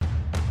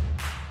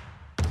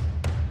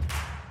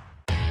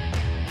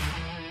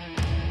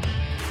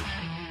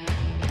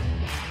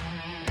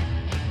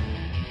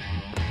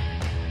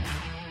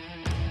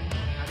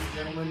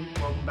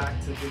back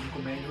to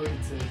Biblical Manhood.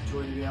 It's a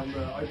joy to be able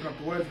to open up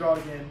the Word of God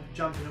again,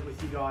 jump in it with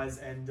you guys,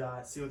 and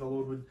see what the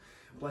Lord would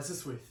bless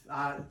us with.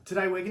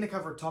 Today we're going to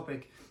cover a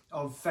topic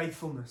of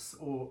faithfulness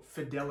or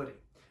fidelity,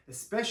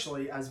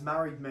 especially as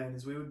married men,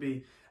 as we would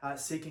be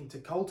seeking to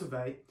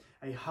cultivate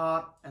a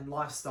heart and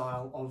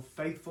lifestyle of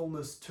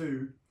faithfulness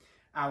to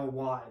our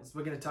wives.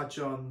 We're going to touch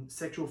on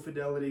sexual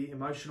fidelity,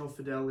 emotional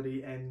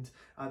fidelity, and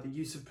the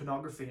use of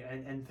pornography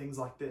and things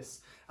like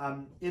this.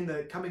 In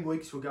the coming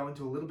weeks, we'll go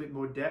into a little bit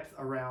more depth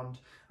around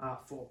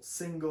for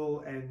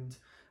single and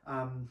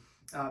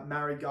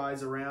married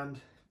guys around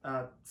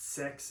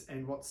sex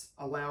and what's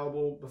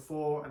allowable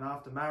before and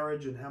after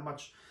marriage, and how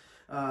much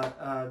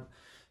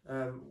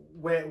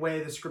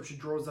where the scripture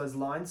draws those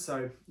lines.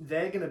 So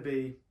they're going to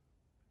be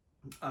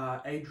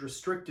age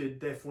restricted,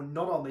 therefore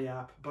not on the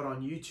app but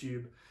on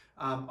YouTube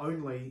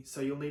only. So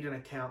you'll need an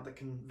account that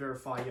can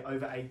verify you're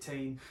over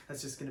 18.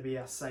 That's just going to be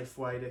our safe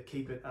way to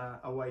keep it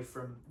away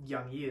from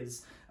young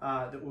years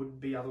that would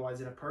be otherwise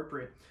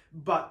inappropriate.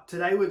 But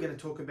today we're going to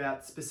talk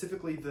about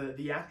specifically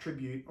the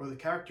attribute or the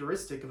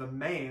characteristic of a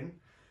man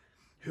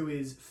who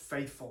is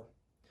faithful,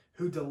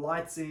 who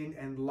delights in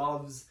and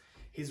loves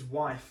his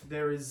wife.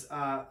 There is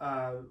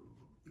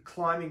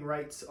climbing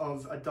rates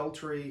of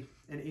adultery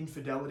and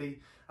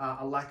infidelity,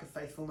 a lack of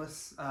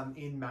faithfulness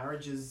in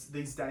marriages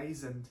these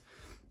days, and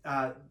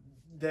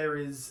there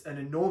is an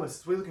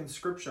enormous, as we look in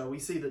scripture, we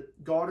see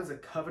that God is a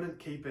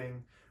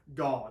covenant-keeping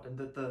God, and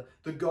that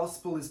the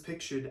gospel is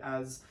pictured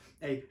as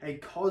a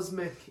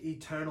cosmic,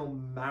 eternal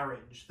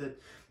marriage,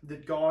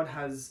 that God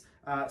has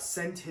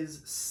sent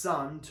his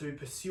son to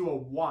pursue a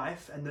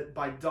wife, and that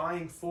by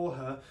dying for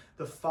her,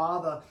 the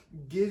Father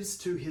gives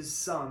to his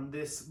son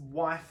this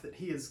wife that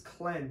he has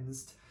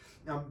cleansed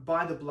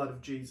by the blood of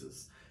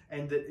Jesus.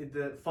 And that in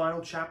the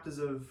final chapters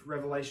of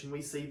Revelation,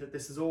 we see that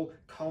this is all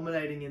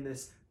culminating in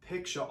this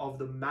picture of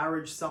the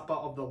marriage supper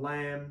of the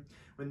Lamb,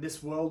 when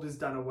this world is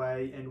done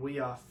away and we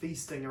are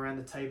feasting around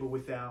the table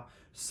with our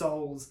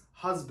soul's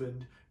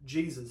husband,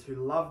 Jesus, who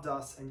loved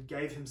us and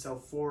gave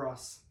himself for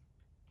us.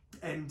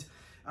 And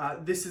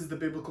this is the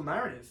biblical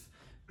narrative.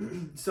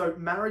 So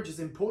marriage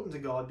is important to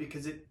God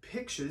because it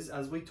pictures,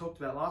 as we talked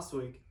about last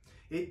week,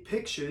 it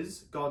pictures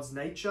God's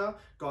nature,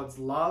 God's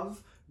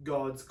love,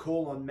 God's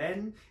call on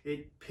men.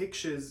 It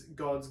pictures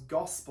God's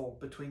gospel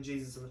between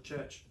Jesus and the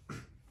church.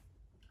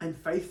 And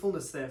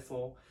faithfulness,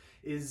 therefore,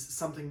 is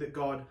something that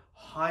God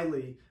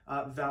highly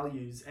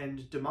values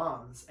and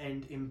demands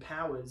and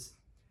empowers.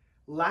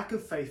 Lack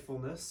of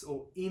faithfulness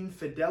or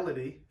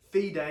infidelity,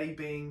 fide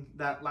being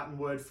that Latin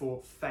word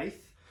for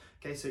faith.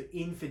 Okay, so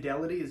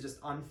infidelity is just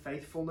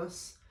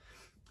unfaithfulness.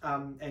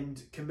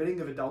 And committing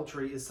of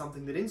adultery is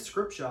something that in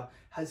Scripture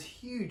has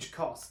huge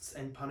costs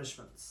and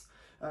punishments.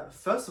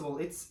 First of all,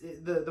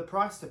 the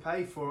price to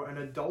pay for an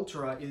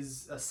adulterer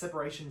is a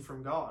separation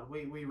from God.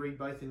 We read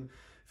both in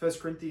 1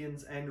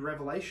 Corinthians and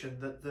Revelation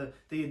that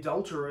the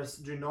adulterers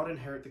do not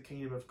inherit the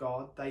kingdom of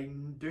God. They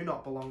do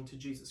not belong to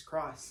Jesus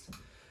Christ.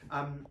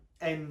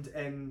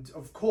 And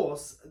of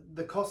course,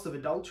 the cost of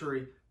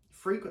adultery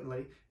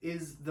frequently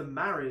is the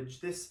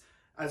marriage. This,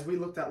 as we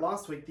looked at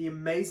last week, the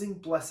amazing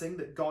blessing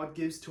that God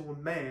gives to a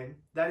man,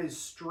 that is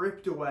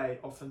stripped away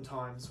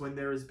oftentimes when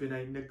there has been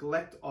a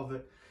neglect of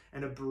it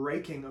and a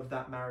breaking of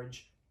that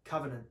marriage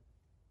covenant.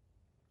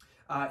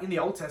 In the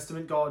Old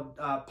Testament, God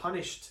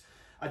punished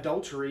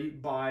adultery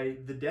by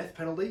the death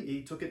penalty.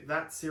 He took it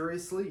that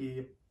seriously.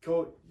 You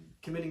caught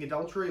committing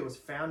adultery, it was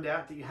found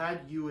out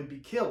that you would be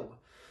killed.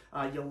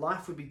 Your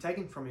life would be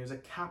taken from you. It was a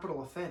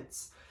capital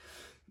offense.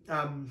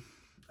 And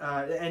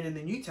in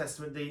the New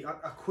Testament, the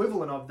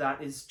equivalent of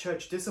that is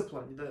church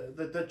discipline.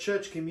 The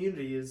church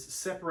community is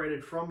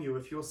separated from you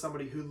if you're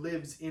somebody who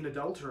lives in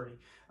adultery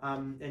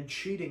and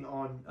cheating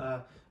on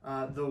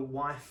the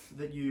wife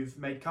that you've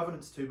made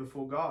covenants to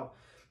before God.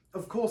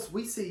 Of course,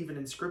 we see even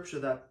in Scripture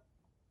that,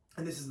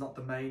 and this is not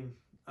the main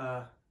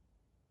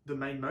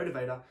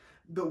motivator,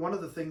 but one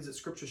of the things that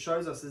Scripture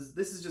shows us is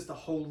this is just a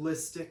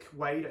holistic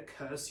way to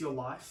curse your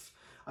life.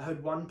 I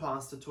heard one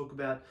pastor talk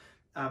about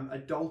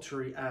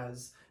adultery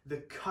as the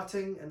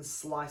cutting and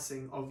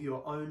slicing of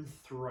your own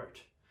throat.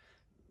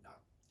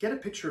 Get a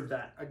picture of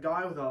that. A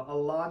guy with a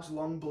large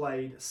long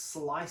blade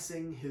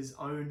slicing his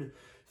own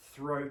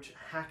throat,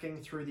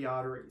 hacking through the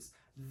arteries.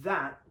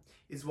 That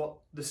is what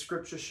the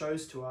Scripture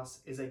shows to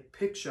us, is a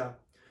picture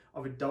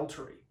of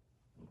adultery.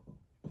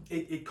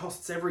 It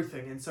costs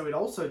everything, and so it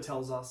also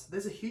tells us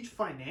there's a huge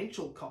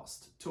financial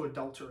cost to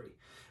adultery,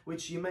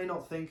 which you may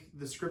not think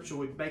the Scripture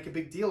would make a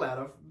big deal out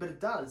of, but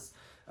it does.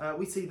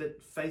 We see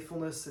that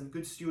faithfulness and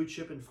good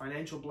stewardship and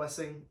financial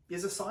blessing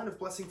is a sign of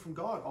blessing from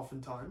God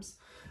oftentimes,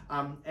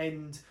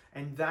 and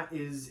that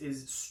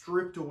is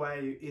stripped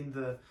away in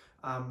the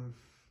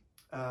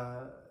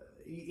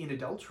in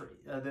adultery.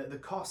 The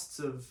costs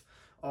of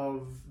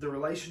the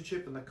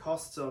relationship and the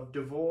costs of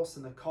divorce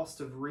and the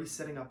cost of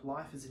resetting up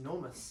life is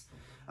enormous.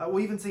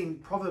 We even see in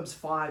Proverbs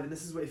 5, and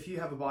this is where, if you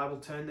have a Bible,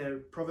 turn there.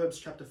 Proverbs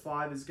chapter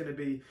 5 is going to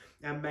be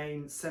our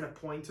main center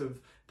point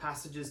of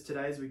passages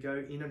today as we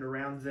go in and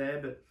around there.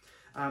 But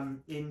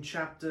in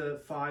chapter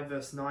 5,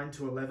 verse 9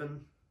 to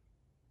 11,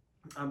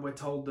 We're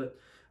told that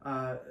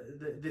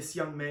this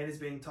young man is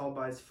being told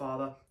by his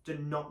father, do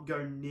not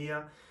go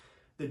near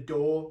the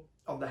door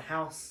of the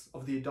house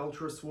of the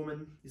adulterous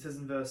woman. He says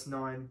in verse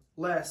 9,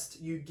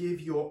 lest you give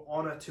your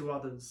honor to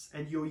others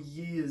and your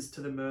years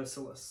to the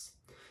merciless.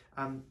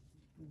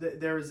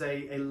 There is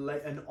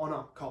an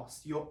honor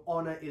cost. Your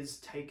honor is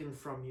taken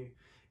from you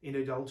in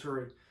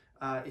adultery.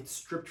 It's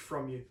stripped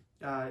from you.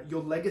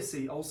 Your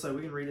legacy also,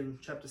 we can read in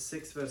chapter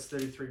 6, verse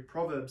 33,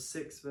 Proverbs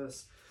 6,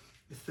 verse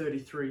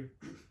 33,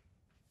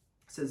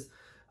 says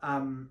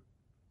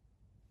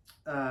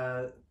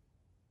that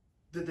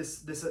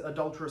this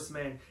adulterous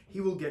man,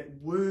 he will get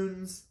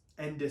wounds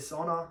and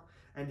dishonor,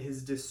 and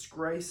his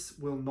disgrace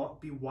will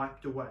not be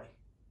wiped away.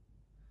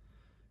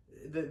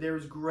 There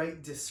is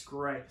great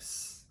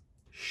disgrace,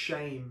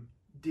 shame,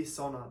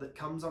 dishonor that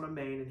comes on a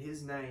man in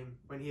his name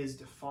when he is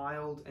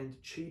defiled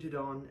and cheated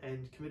on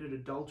and committed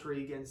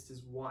adultery against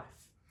his wife.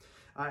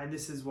 And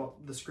this is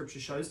what the scripture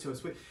shows to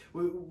us.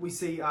 We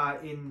see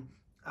that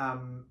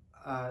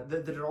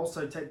it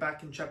also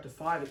back in chapter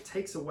 5, it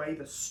takes away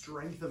the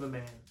strength of a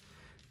man.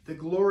 The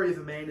glory of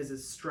a man is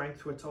his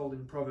strength, we're told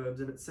in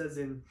Proverbs, and it says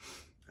in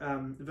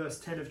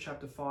verse 10 of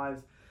chapter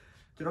 5,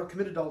 do not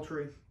commit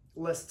adultery,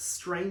 lest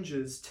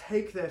strangers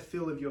take their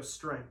fill of your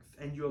strength,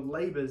 and your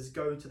labors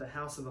go to the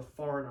house of a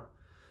foreigner,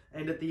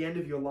 and at the end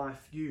of your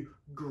life you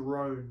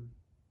groan.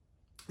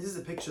 This is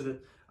a picture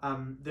that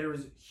there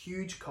is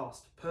huge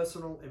cost,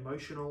 personal,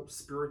 emotional,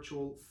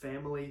 spiritual,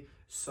 family,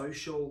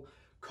 social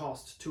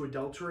cost to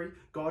adultery.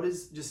 God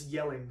is just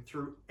yelling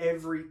through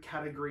every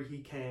category he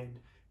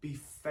can, be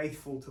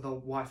faithful to the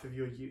wife of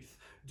your youth.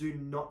 Do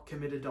not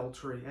commit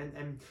adultery.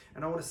 And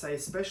I want to say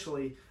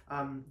especially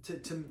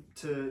to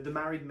the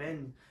married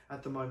men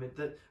at the moment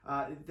that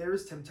there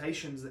is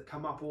temptations that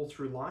come up all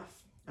through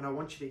life. And I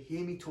want you to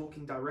hear me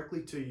talking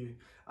directly to you,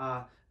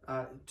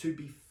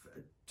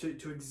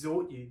 to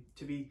exhort you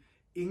to be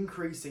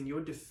increasing your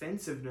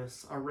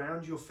defensiveness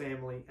around your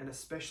family and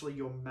especially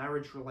your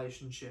marriage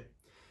relationship.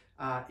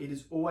 It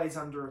is always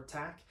under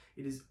attack.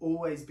 It is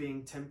always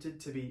being tempted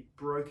to be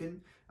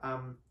broken.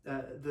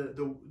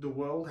 The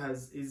world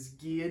is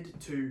geared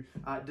to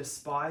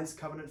despise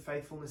covenant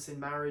faithfulness in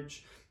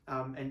marriage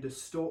and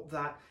distort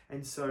that.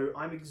 And so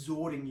I'm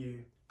exhorting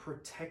you,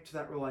 protect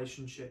that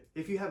relationship.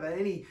 If you have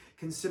any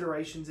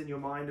considerations in your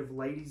mind of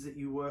ladies that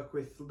you work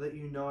with, that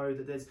you know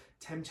that there's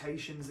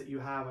temptations that you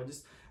have,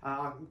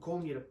 I'm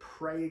calling you to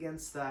pray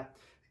against that.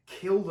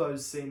 Kill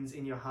those sins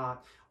in your heart.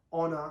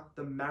 Honor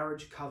the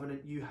marriage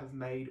covenant you have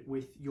made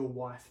with your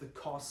wife. The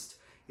cost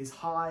is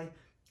high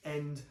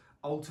and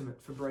ultimate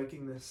for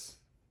breaking this.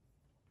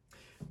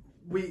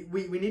 We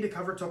need to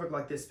cover a topic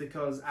like this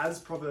because as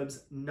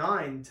Proverbs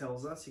 9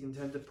 tells us, you can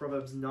turn to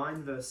Proverbs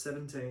 9 verse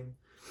 17,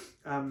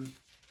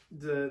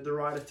 the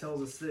writer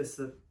tells us this,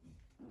 that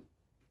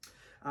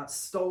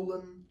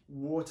stolen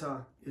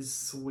water is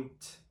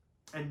sweet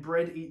and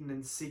bread eaten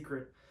in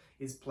secret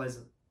is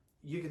pleasant.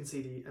 You can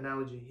see the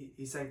analogy.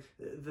 He's saying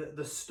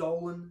the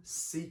stolen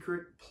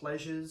secret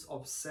pleasures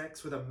of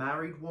sex with a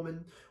married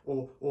woman,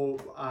 or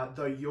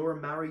though you're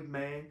a married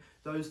man,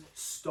 those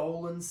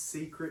stolen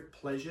secret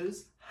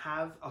pleasures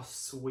have a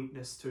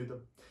sweetness to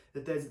them.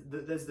 That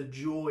there's the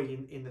joy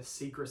in the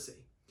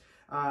secrecy,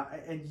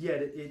 and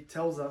yet it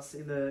tells us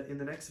in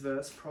the next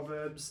verse,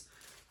 Proverbs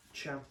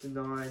chapter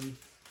 9,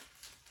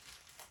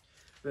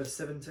 verse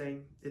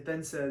 17. It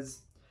then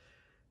says,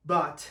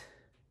 "But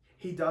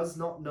he does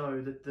not know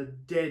that the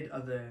dead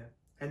are there,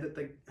 and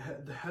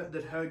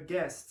that her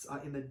guests are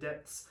in the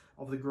depths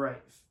of the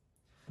grave."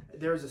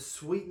 There is a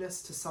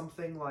sweetness to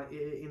something like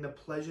in the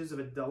pleasures of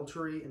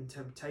adultery and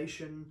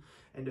temptation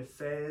and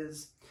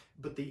affairs,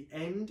 but the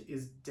end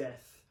is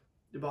death.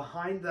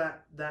 Behind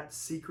that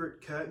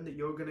secret curtain that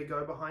you're going to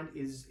go behind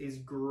is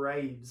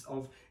graves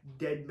of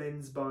dead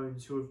men's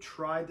bones who have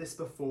tried this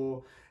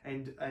before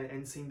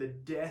and seen the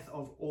death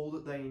of all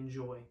that they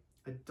enjoy.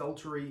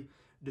 Adultery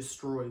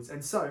destroys.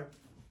 And so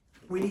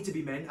we need to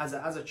be men as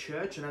a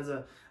church and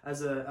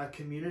as a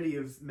community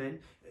of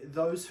men,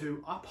 those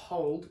who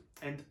uphold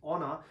and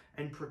honor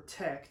and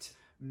protect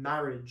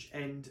marriage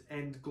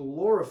and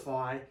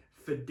glorify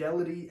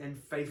fidelity and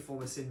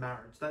faithfulness in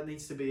marriage. That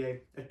needs to be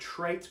a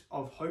trait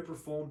of Hope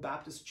Reformed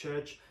Baptist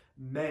Church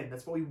men.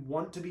 That's what we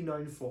want to be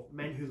known for.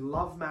 Men who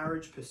love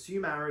marriage,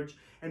 pursue marriage,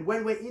 and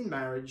when we're in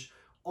marriage,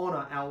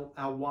 honor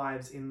our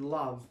wives in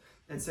love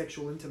and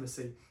sexual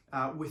intimacy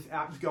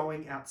without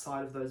going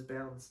outside of those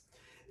bounds.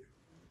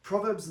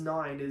 Proverbs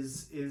 9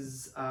 is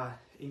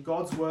in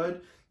God's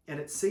word, and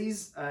it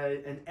sees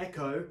an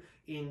echo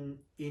in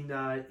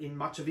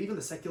much of even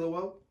the secular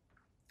world.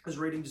 I was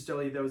reading just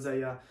earlier, there was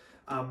a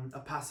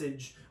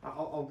passage,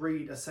 I'll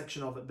read a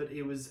section of it, but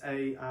it was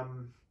a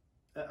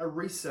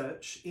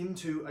research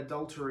into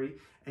adultery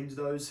and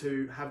those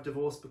who have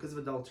divorced because of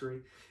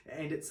adultery,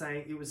 and it's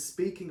saying, it was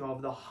speaking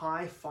of the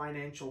high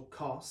financial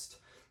cost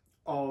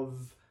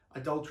of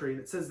adultery, and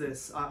it says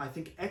this, I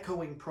think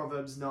echoing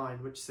Proverbs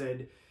 9, which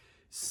said,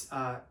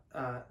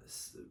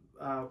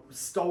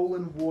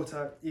 stolen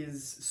water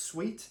is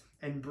sweet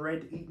and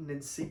bread eaten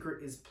in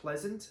secret is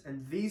pleasant.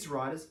 And these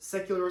writers,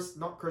 secularists,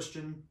 not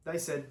Christian, they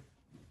said,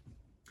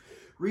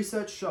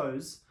 research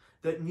shows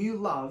that new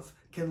love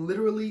can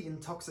literally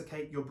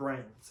intoxicate your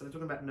brain. So they're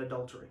talking about an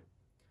adultery.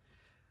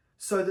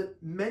 So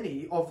that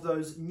many of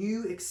those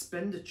new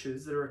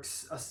expenditures that are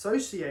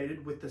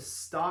associated with the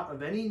start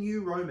of any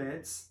new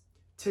romance,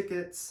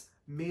 tickets,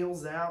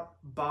 meals out,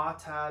 bar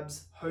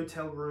tabs,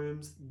 hotel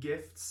rooms,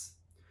 gifts,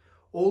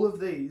 all of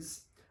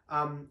these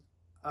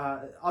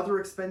other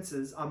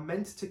expenses are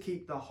meant to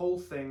keep the whole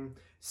thing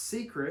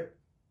secret.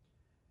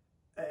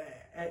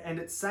 And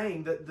it's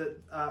saying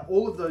that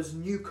all of those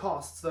new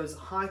costs, those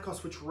high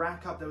costs which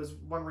rack up, there was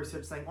one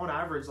research saying on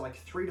average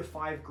like $3,000 to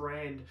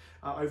 $5,000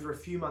 over a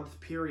few month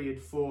period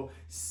for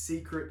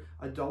secret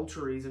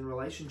adulteries and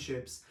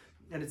relationships.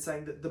 And it's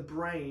saying that the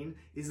brain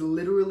is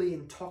literally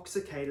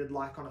intoxicated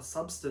like on a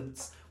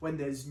substance when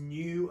there's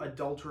new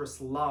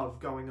adulterous love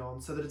going on,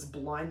 so that it's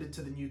blinded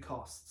to the new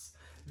costs.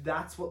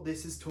 That's what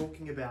this is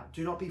talking about.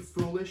 Do not be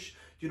foolish.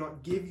 Do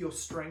not give your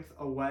strength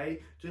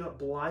away. Do not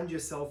blind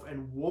yourself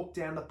and walk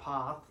down the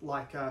path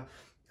like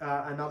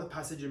another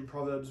passage in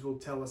Proverbs will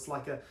tell us,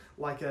 like an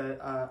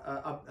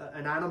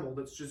animal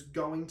that's just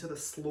going to the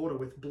slaughter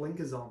with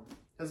blinkers on.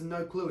 Has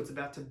no clue it's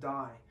about to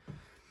die.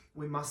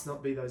 We must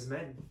not be those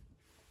men.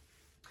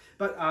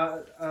 But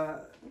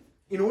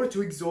in order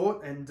to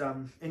exhort and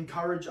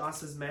encourage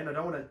us as men, I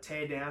don't want to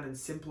tear down and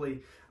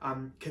simply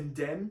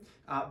condemn,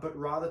 but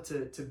rather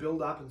to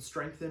build up and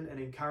strengthen and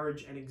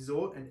encourage and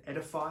exhort and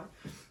edify.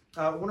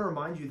 I want to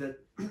remind you that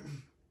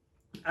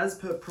as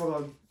per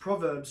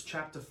Proverbs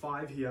chapter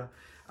 5 here,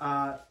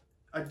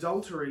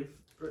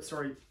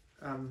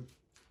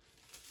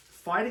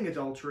 fighting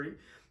adultery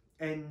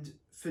and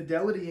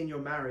fidelity in your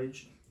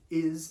marriage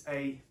is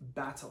a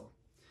battle.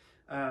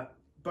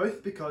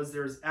 Both because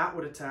there is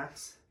outward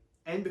attacks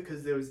and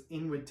because there is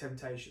inward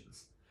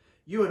temptations.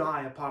 You and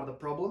I are part of the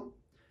problem.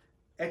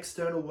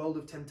 External world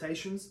of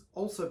temptations,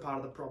 also part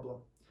of the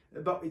problem.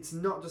 But it's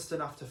not just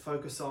enough to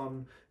focus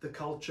on the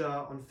culture,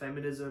 on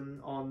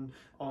feminism, on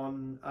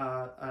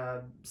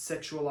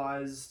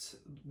sexualized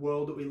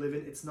world that we live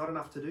in. It's not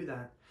enough to do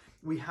that.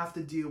 We have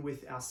to deal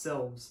with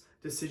ourselves,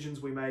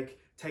 decisions we make,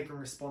 taking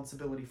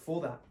responsibility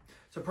for that.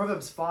 So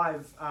Proverbs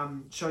 5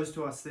 shows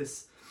to us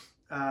this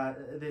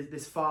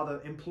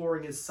father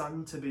imploring his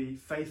son to be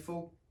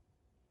faithful.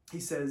 He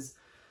says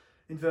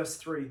in verse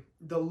 3,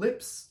 "The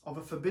lips of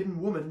a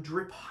forbidden woman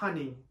drip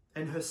honey,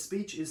 and her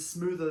speech is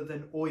smoother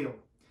than oil."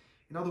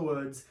 In other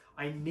words,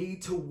 I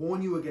need to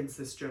warn you against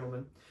this,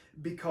 gentlemen,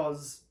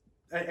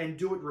 and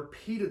do it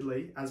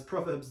repeatedly, as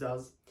Proverbs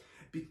does,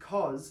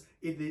 because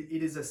it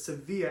is a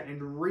severe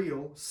and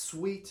real,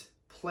 sweet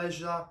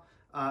pleasure,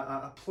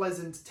 a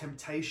pleasant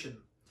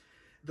temptation.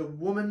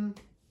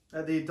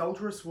 The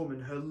adulterous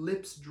woman, her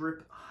lips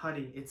drip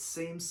honey. It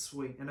seems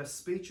sweet, and her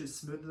speech is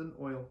smoother than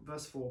oil.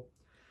 Verse 4.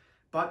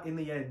 "But in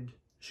the end,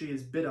 she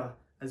is bitter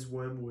as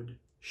wormwood,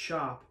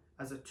 sharp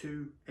as a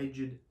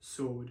two-edged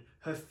sword.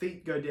 Her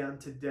feet go down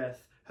to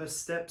death. Her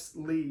steps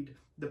lead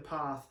the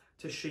path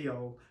to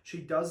Sheol.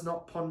 She does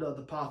not ponder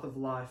the path of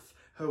life.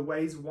 Her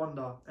ways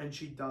wander, and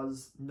she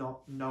does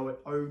not know it.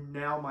 Oh,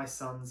 now, my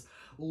sons,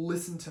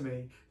 listen to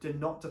me. Do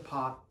not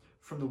depart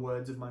from the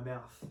words of my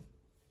mouth."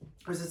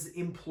 This is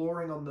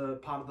imploring on the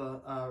part of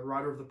the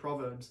writer of the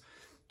Proverbs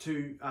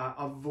to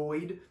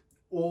avoid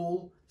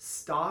all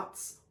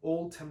starts,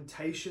 all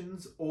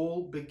temptations,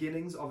 all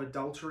beginnings of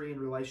adultery in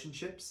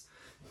relationships.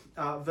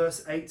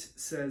 Verse 8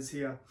 says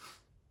here,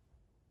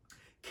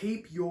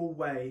 "Keep your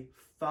way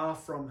far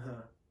from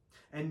her,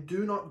 and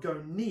do not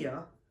go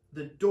near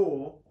the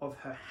door of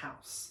her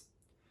house."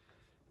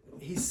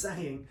 He's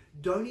saying,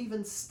 don't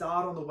even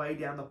start on the way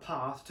down the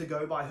path to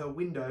go by her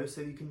window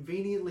so you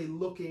conveniently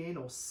look in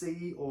or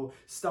see or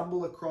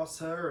stumble across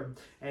her,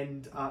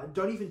 and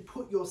don't even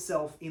put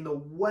yourself in the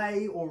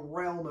way or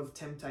realm of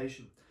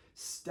temptation.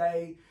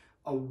 Stay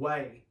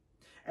away.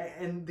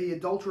 And the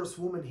adulterous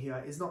woman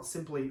here is not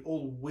simply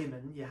all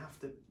women. You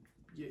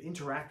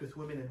interact with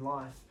women in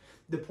life.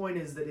 The point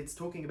is that it's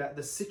talking about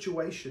the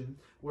situation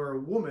where a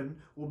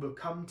woman will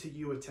become to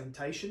you a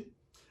temptation,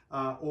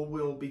 or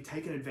will be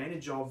taken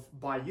advantage of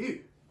by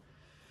you.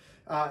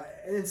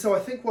 And so I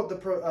think what the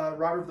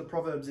writer of the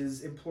Proverbs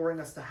is imploring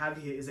us to have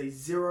here is a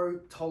zero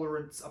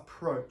tolerance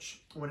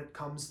approach when it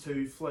comes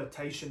to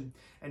flirtation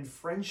and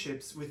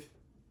friendships with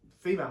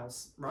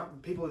females, right?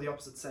 People of the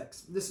opposite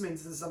sex. This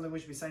means this is something we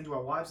should be saying to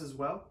our wives as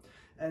well,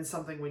 and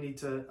something we need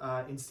to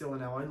instill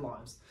in our own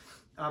lives.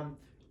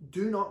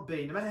 Do not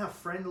be, no matter how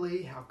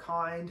friendly, how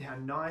kind, how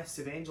nice,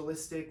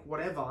 evangelistic,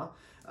 whatever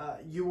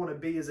you want to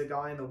be as a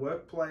guy in the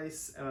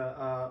workplace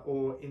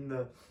or in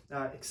the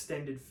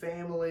extended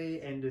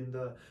family and in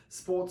the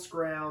sports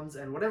grounds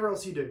and whatever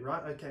else you do,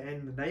 right? Okay,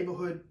 and in the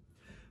neighborhood,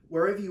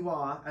 wherever you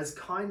are, as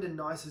kind and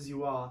nice as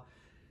you are,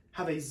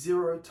 have a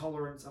zero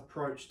tolerance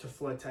approach to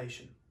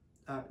flirtation.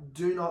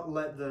 Do not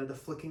let the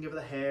flicking of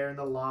the hair and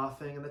the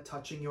laughing and the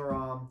touching your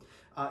arm,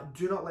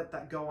 do not let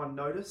that go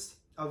unnoticed.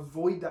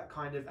 Avoid that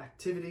kind of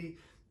activity,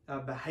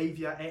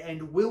 behavior,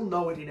 and we'll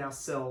know it in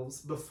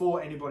ourselves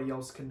before anybody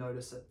else can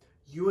notice it.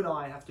 You and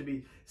I have to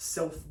be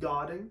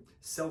self-guarding,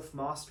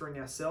 self-mastering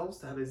ourselves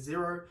to have a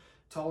zero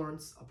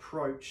tolerance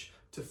approach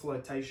to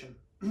flirtation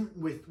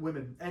with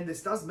women. And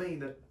this does mean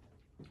that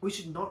we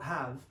should not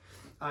have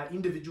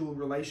individual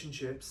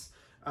relationships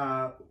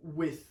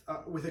with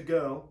a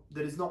girl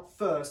that is not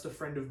first a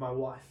friend of my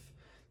wife.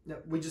 Now,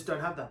 we just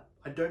don't have that.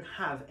 I don't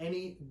have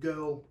any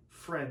girl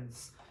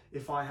friends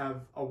if I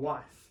have a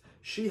wife.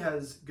 She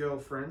has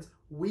girlfriends.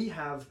 We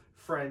have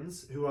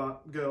friends who are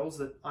girls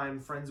that I am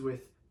friends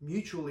with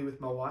mutually with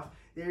my wife.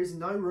 There is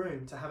no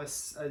room to have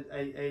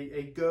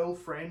a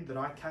girlfriend that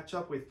I catch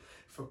up with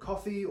for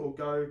coffee or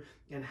go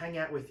and hang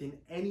out with in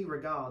any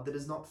regard that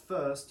is not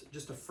first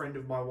just a friend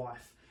of my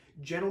wife.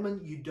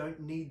 Gentlemen, you don't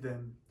need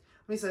them.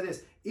 Let me say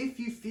this: if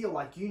you feel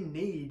like you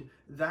need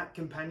that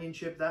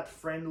companionship, that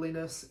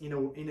friendliness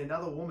in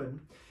another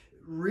woman,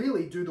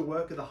 really do the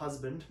work of the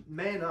husband,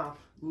 man up,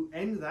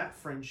 end that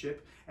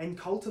friendship, and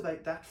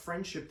cultivate that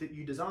friendship that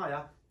you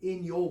desire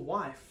in your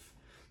wife.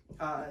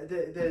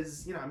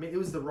 It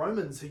was the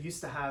Romans who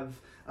used to have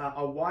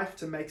a wife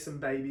to make some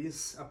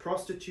babies, a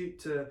prostitute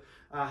to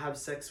have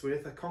sex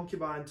with, a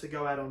concubine to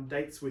go out on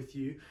dates with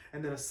you,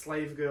 and then a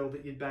slave girl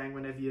that you'd bang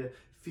whenever you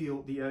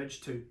feel the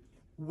urge to.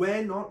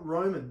 We're not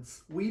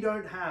Romans. We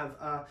don't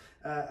have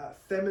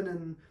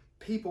feminine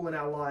people in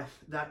our life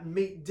that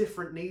meet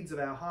different needs of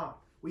our heart.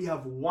 We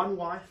have one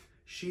wife.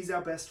 She's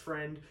our best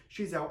friend.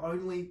 She's our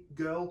only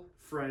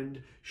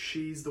girlfriend.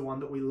 She's the one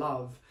that we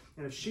love.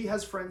 And if she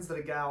has friends that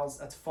are gals,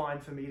 that's fine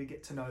for me to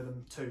get to know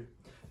them too.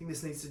 I think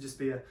this needs to just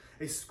be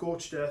a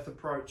scorched earth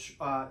approach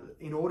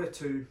in order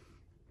to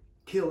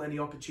kill any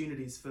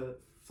opportunities for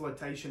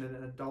flirtation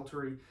and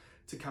adultery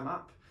to come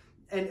up.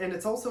 And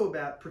it's also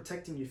about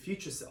protecting your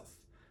future self.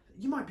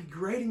 You might be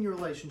great in your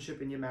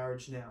relationship, in your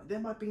marriage now. There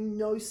might be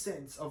no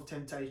sense of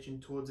temptation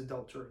towards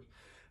adultery.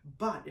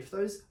 But if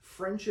those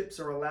friendships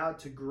are allowed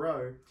to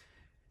grow,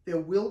 there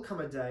will come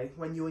a day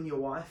when you and your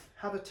wife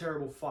have a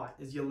terrible fight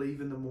as you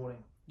leave in the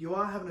morning. You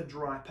are having a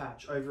dry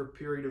patch over a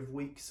period of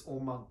weeks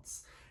or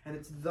months. And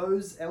it's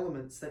those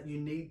elements that you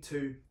need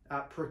to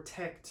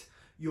protect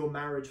your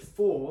marriage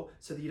for,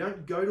 so that you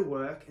don't go to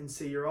work and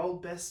see your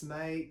old best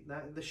mate,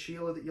 the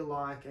Sheila that you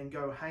like, and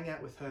go hang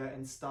out with her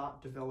and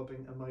start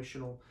developing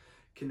emotional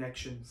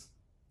connections.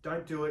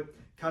 Don't do it.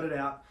 Cut it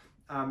out.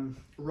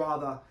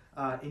 Rather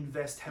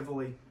invest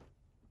heavily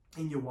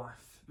in your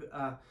wife.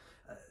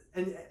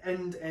 And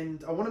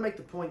I want to make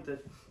the point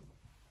that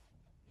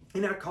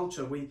in our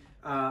culture, we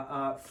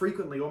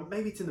frequently, or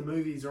maybe it's in the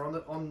movies or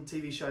on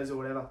TV shows or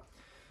whatever,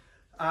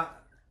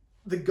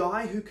 the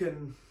guy who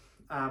can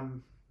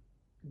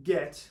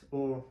get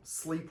or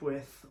sleep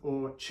with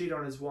or cheat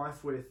on his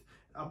wife with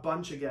a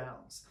bunch of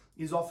gals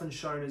is often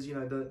shown as,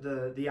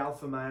 the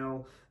alpha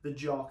male, the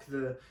jock,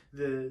 the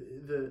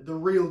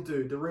real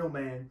dude, the real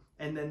man.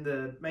 And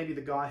then maybe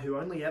the guy who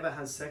only ever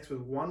has sex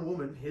with one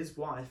woman, his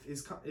wife,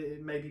 is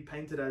maybe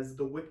painted as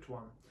the whipped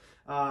one.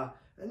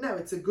 No,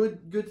 it's a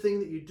good thing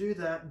that you do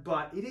that,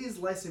 but it is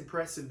less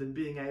impressive than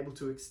being able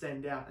to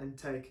extend out and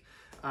take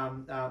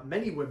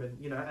many women,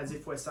 as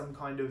if we're some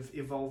kind of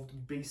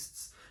evolved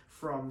beasts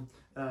from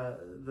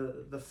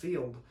the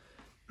field.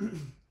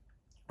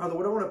 Rather,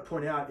 what I want to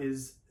point out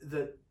is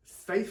that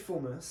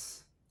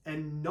faithfulness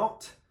and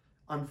not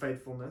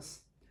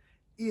unfaithfulness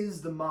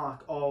is the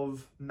mark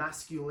of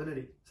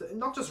masculinity. So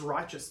not just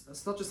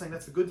righteousness, not just saying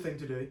that's a good thing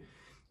to do,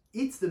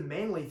 it's the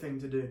manly thing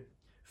to do.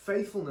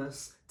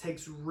 Faithfulness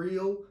takes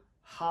real,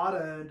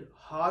 hard-earned,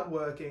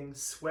 hard-working,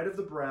 sweat of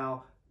the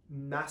brow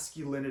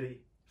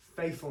masculinity.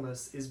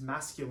 Faithfulness is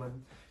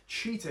masculine.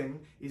 Cheating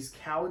is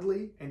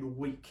cowardly and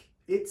weak.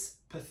 It's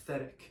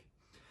pathetic.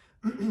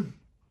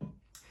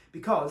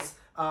 Because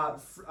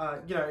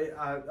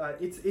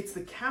it's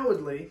the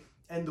cowardly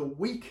and the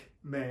weak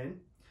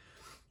man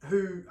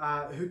who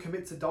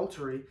commits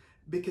adultery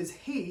because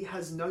he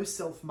has no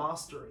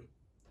self-mastery.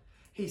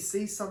 He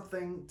sees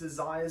something,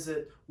 desires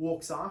it,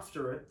 walks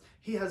after it.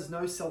 He has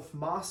no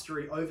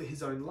self-mastery over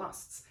his own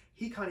lusts.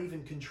 He can't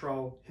even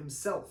control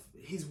himself.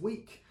 He's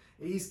weak.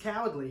 He's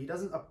cowardly. He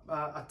doesn't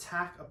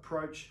attack,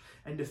 approach,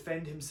 and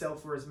defend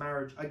himself or his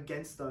marriage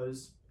against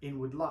those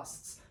inward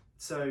lusts.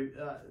 So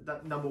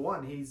that number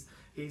one,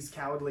 he's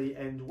cowardly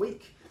and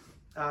weak.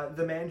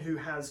 The man who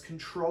has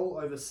control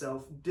over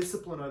self,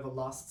 discipline over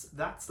lusts,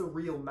 that's the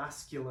real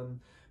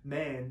masculine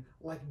man,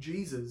 like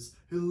Jesus,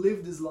 who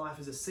lived his life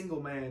as a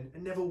single man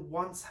and never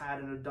once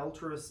had an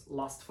adulterous,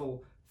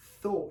 lustful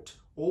thought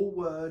or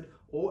word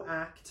or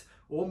act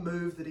or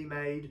move that he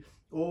made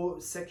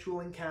or sexual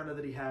encounter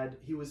that he had.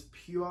 He was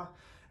pure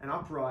and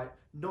upright,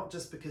 not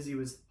just because he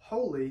was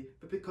holy,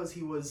 but because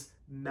he was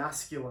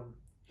masculine.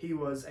 He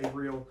was a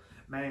real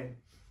man.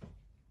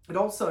 But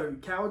also,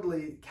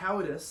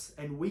 cowardice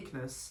and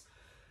weakness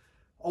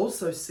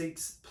also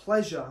seeks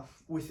pleasure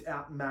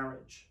without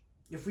marriage.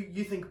 If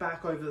you think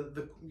back over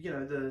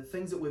the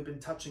things that we've been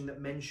touching that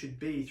men should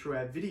be through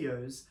our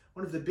videos,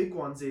 one of the big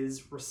ones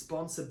is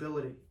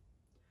responsibility.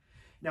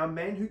 Now, a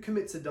man who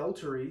commits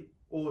adultery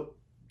or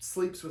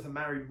sleeps with a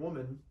married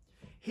woman,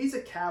 he's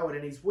a coward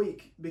and he's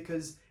weak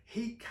because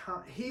he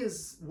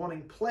is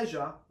wanting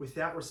pleasure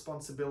without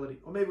responsibility.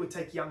 Or maybe we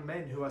take young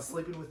men who are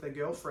sleeping with their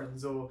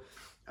girlfriends, or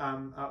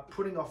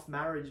putting off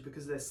marriage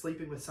because they're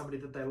sleeping with somebody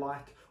that they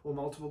like, or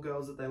multiple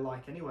girls that they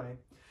like anyway.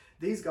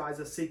 These guys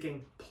are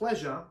seeking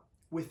pleasure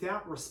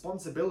without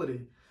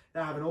responsibility.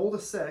 They're having all the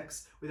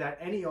sex without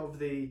any of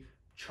the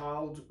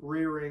child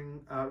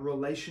rearing,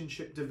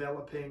 relationship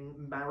developing,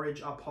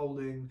 marriage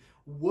upholding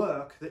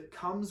work that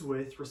comes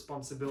with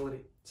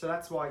responsibility. So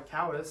that's why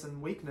cowardice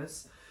and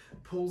weakness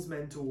pulls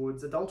men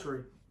towards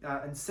adultery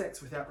and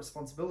sex without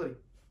responsibility.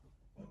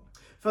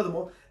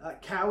 Furthermore,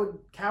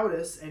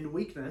 cowardice and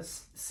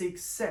weakness seek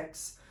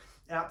sex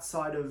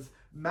outside of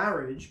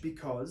marriage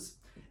because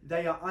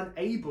they are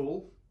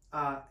unable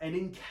and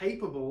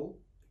incapable,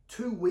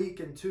 too weak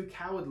and too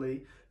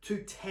cowardly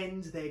to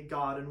tend their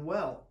garden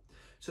well.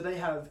 So they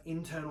have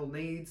internal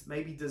needs,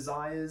 maybe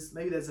desires,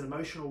 maybe there's an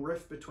emotional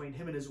rift between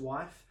him and his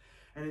wife.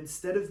 And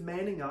instead of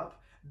manning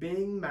up,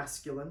 being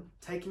masculine,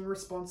 taking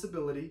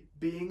responsibility,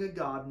 being a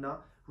gardener,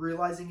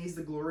 realizing he's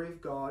the glory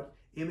of God,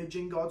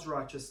 imaging God's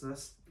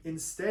righteousness,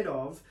 instead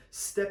of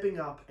stepping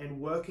up and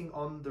working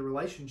on the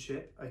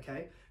relationship,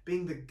 okay,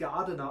 being the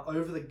gardener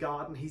over the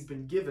garden he's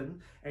been given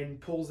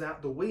and pulls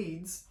out the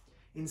weeds,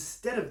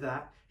 instead of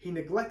that, he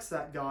neglects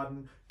that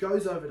garden,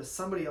 goes over to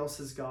somebody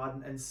else's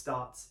garden and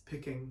starts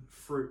picking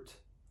fruit.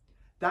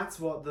 That's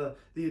what the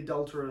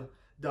adulterer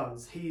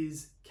does.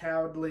 He's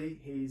cowardly,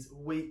 he's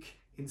weak.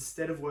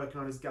 Instead of working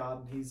on his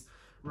garden, he's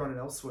running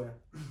elsewhere.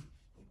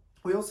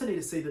 We also need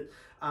to see that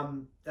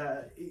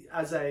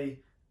as a,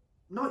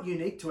 not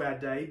unique to our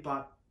day,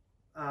 but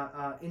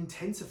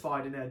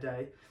intensified in our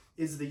day,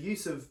 is the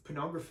use of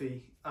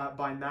pornography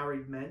by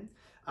married men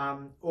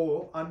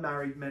or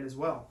unmarried men as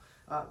well.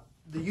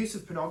 The use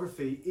of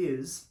pornography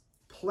is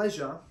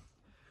pleasure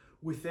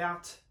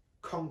without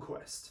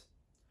conquest,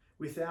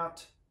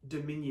 without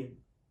dominion,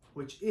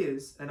 which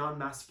is an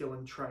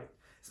unmasculine trait.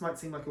 This might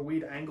seem like a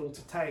weird angle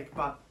to take,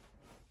 but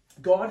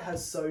God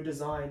has so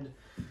designed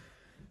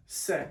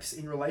sex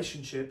in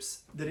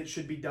relationships that it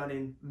should be done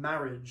in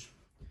marriage.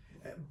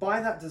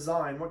 By that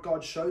design, what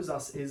God shows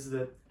us is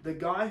that the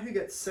guy who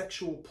gets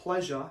sexual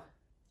pleasure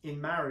in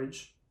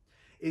marriage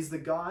is the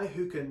guy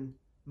who can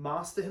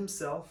master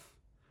himself,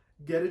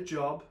 get a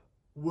job,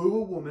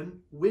 woo a woman,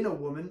 win a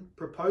woman,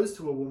 propose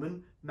to a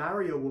woman,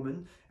 marry a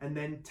woman, and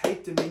then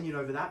take dominion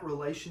over that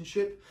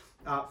relationship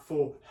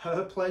for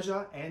her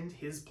pleasure and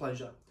his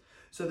pleasure.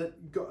 So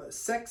that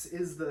sex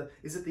is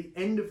at the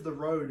end of the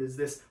road, is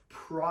this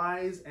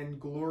prize and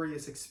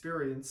glorious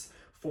experience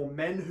for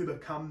men who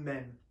become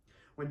men.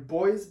 When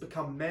boys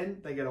become men,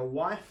 they get a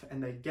wife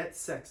and they get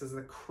sex as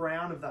the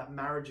crown of that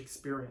marriage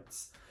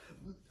experience.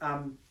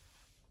 And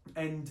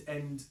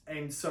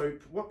so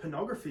what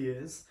pornography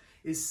is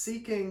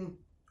seeking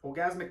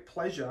orgasmic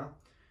pleasure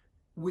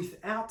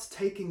without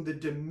taking the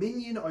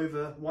dominion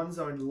over one's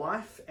own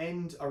life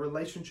and a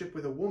relationship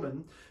with a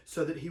woman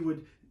so that he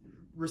would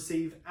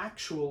receive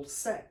actual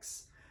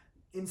sex.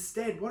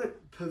 Instead, what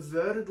it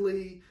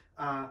pervertedly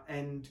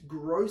and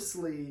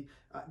grossly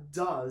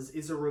does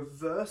is a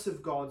reverse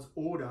of God's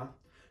order,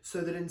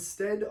 so that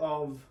instead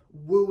of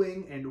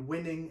wooing and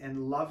winning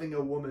and loving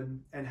a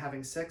woman and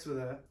having sex with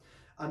her,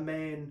 a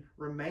man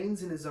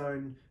remains in his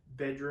own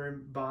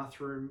bedroom,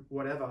 bathroom,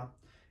 whatever,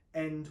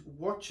 and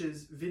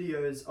watches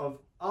videos of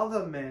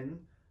other men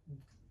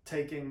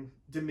taking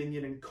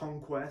dominion and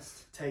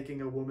conquest,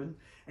 taking a woman,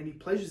 and he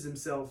pleasures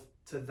himself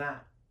to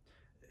that.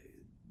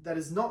 That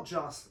is not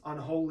just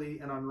unholy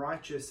and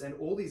unrighteous and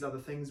all these other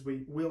things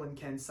we will and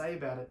can say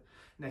about it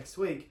next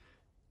week.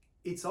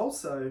 It's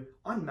also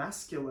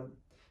unmasculine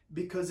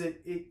because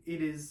it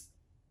is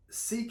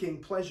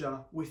seeking pleasure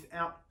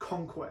without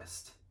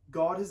conquest.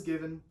 God has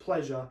given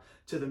pleasure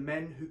to the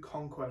men who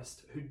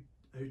conquest,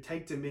 who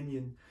take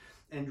dominion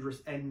and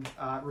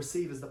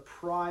receive as the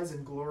prize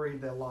and glory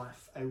of their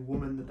life a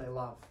woman that they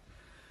love.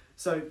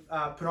 So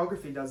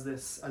pornography does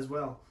this as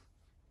well.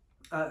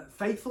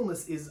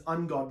 Faithfulness is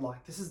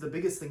ungodlike. This is the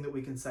biggest thing that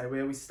we can say,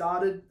 where we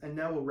started and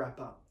now we'll wrap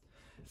up.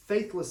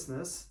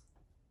 Faithlessness,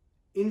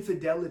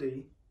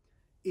 infidelity,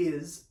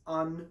 is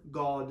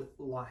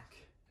ungodlike.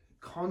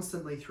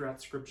 Constantly throughout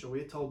Scripture,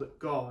 we are told that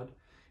God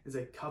is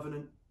a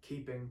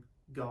covenant-keeping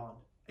God,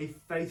 a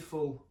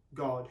faithful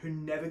God who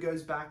never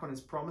goes back on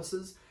his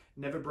promises,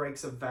 never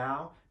breaks a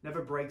vow,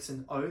 never breaks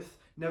an oath,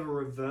 never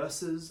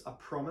reverses a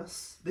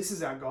promise. This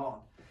is our God,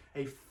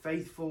 a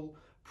faithful,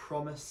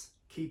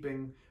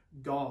 promise-keeping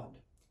God.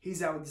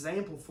 He's our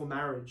example for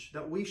marriage,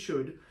 that we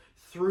should,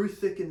 through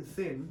thick and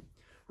thin,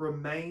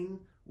 remain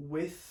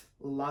with,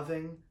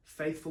 loving,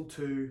 faithful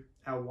to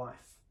our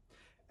wife.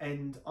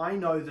 And I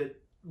know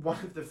that one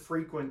of the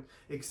frequent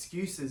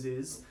excuses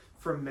is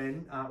from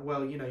men,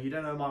 well, you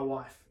don't know my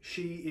wife.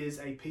 She is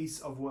a piece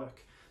of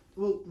work.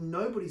 Well,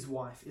 nobody's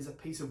wife is a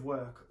piece of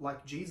work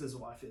like Jesus'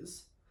 wife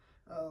is.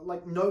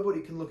 Like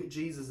nobody can look at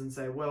Jesus and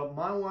say, well,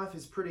 my wife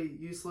is pretty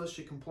useless.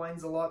 She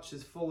complains a lot.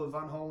 She's full of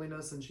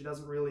unholiness and she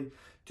doesn't really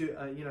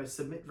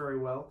submit very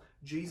well.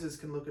 Jesus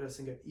can look at us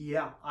and go,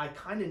 yeah, I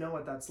kind of know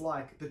what that's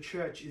like. The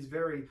church is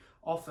very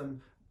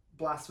often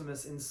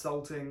blasphemous,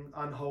 insulting,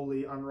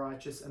 unholy,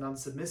 unrighteous, and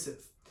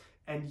unsubmissive.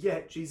 And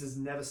yet Jesus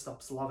never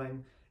stops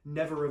loving,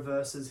 never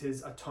reverses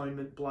his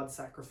atonement blood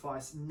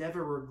sacrifice,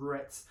 never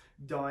regrets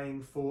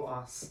dying for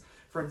us.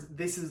 Friends,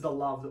 this is the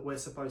love that we're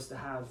supposed to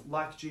have,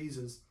 like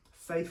Jesus,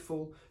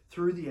 faithful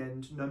through the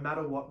end, no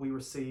matter what we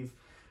receive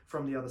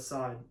from the other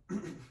side.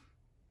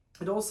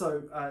 And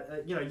also,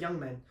 young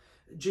men.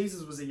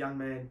 Jesus was a young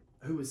man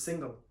who was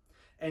single.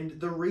 And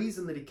the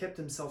reason that he kept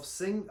himself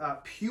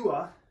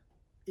pure,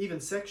 even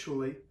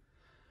sexually,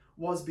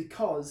 was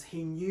because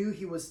he knew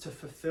he was to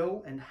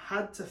fulfill and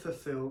had to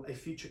fulfill a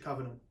future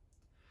covenant.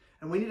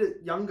 And we need to,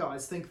 young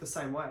guys, think the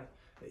same way.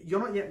 You're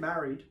not yet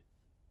married,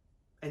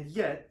 and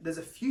yet there's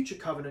a future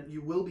covenant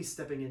you will be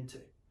stepping into.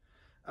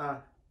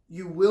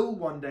 You will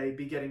one day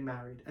be getting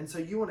married. And so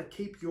you want to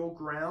keep your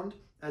ground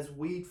as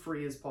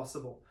weed-free as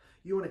possible.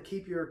 You want to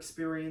keep your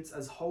experience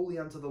as holy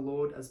unto the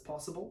Lord as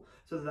possible,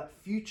 so that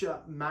future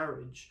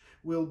marriage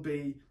will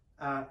be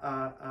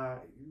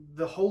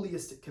the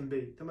holiest it can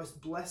be, the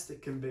most blessed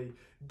it can be.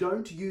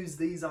 Don't use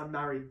these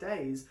unmarried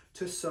days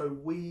to sow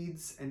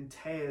weeds and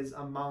tares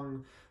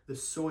among the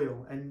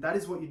soil. And that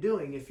is what you're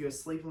doing if you're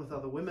sleeping with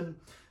other women,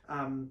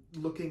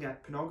 looking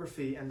at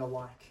pornography and the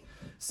like.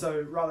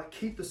 So rather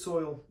keep the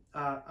soil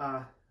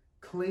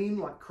clean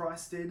like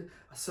Christ did,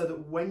 so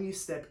that when you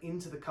step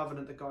into the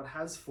covenant that God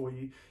has for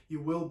you, you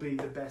will be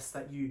the best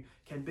that you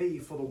can be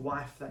for the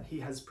wife that he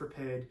has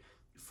prepared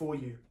for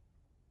you.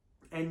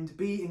 And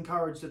be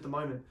encouraged at the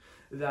moment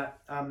that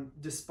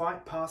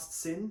despite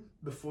past sin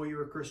before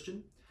you're a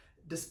Christian,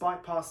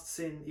 despite past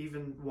sin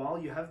even while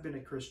you have been a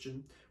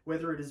Christian,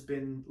 whether it has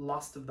been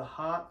lust of the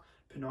heart,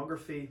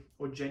 pornography,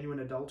 or genuine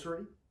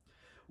adultery,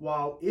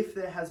 while if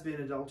there has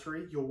been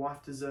adultery, your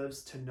wife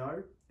deserves to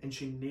know, and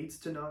she needs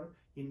to know.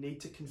 You need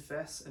to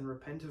confess and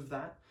repent of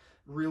that.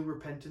 Real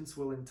repentance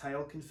will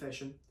entail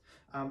confession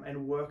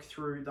and work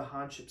through the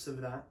hardships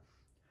of that.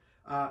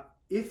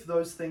 If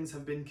those things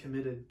have been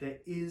committed, there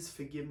is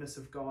forgiveness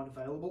of God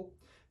available.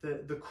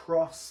 The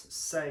cross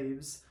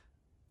saves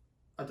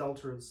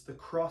adulterers. The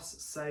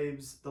cross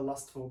saves the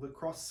lustful. The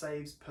cross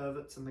saves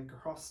perverts, and the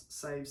cross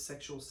saves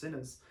sexual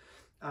sinners.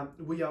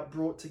 We are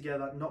brought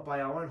together not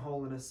by our own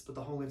holiness, but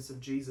the holiness of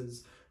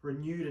Jesus,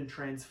 renewed and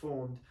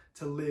transformed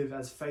to live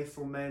as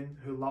faithful men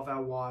who love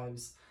our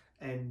wives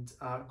and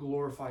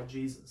glorify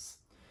Jesus.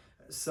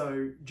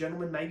 So,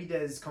 gentlemen, maybe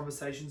there's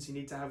conversations you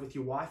need to have with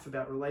your wife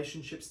about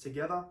relationships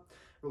together,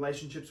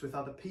 relationships with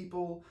other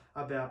people,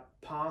 about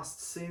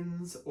past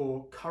sins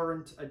or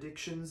current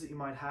addictions that you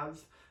might have.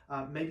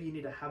 Maybe you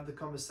need to have the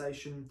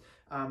conversation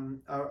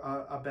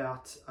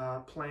about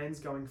plans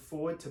going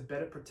forward to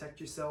better protect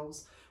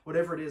yourselves.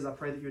 Whatever it is, I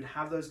pray that you would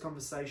have those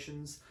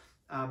conversations,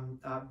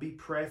 be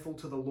prayerful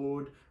to the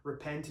Lord,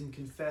 repent and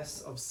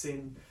confess of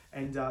sin,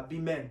 and be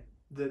men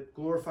that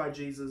glorify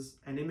Jesus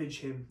and image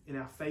him in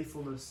our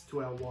faithfulness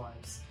to our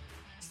wives.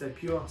 Stay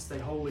pure, stay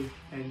holy,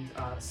 and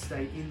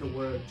stay in the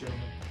word,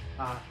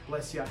 gentlemen.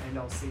 Bless you, and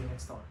I'll see you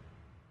next time.